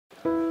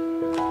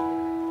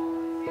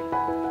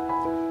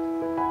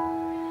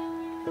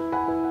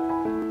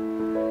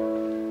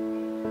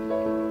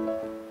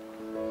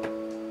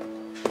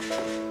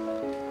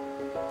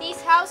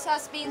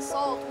has been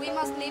sold. We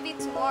must leave it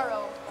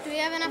tomorrow. Do we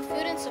have enough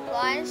food and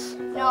supplies?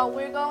 No,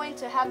 we're going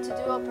to have to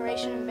do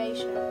Operation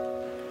Invasion.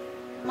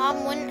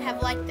 Mom wouldn't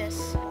have liked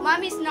this.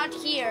 Mom is not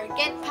here.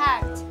 Get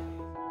packed.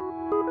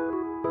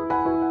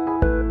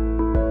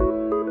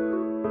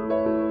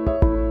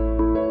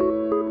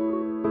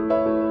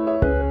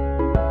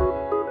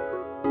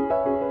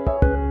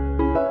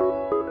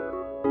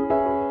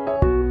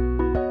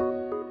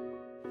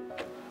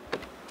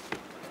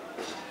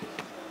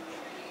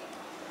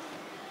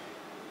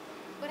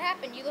 What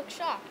happened? You look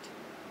shocked.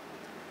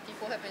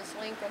 People have been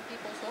stealing from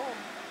people's home.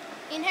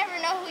 You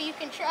never know who you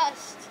can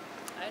trust.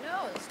 I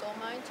know, they stole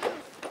mine too.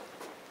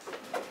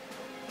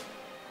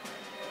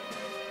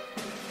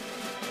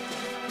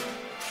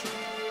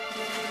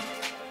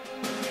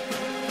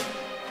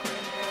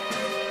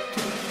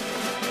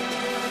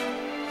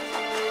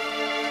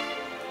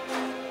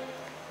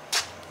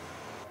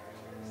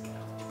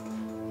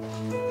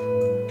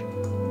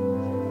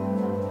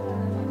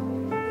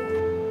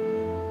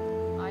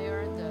 I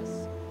earned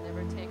this.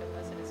 Never take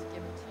unless it is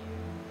given to you.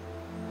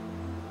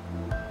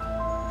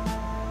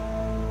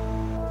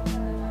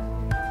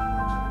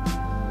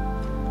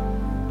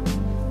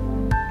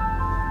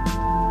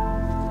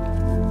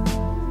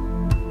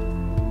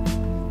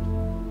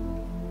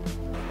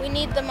 We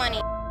need the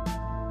money.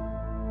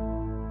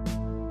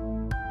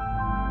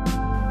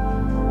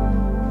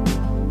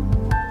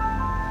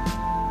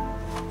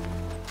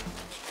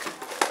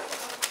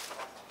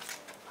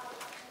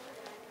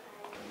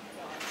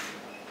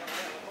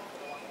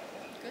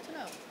 Good to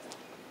know.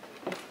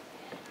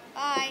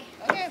 Bye.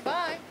 Okay,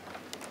 bye.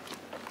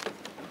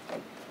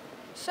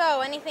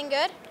 So, anything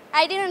good?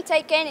 I didn't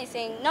take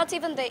anything, not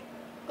even the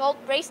gold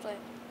bracelet.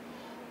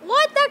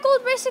 What? That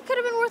gold bracelet could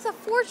have been worth a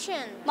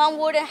fortune. Mom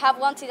wouldn't have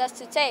wanted us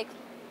to take.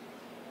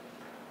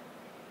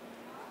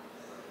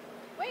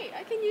 Wait,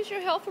 I can use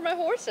your help for my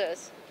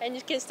horses, and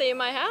you can stay in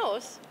my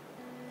house.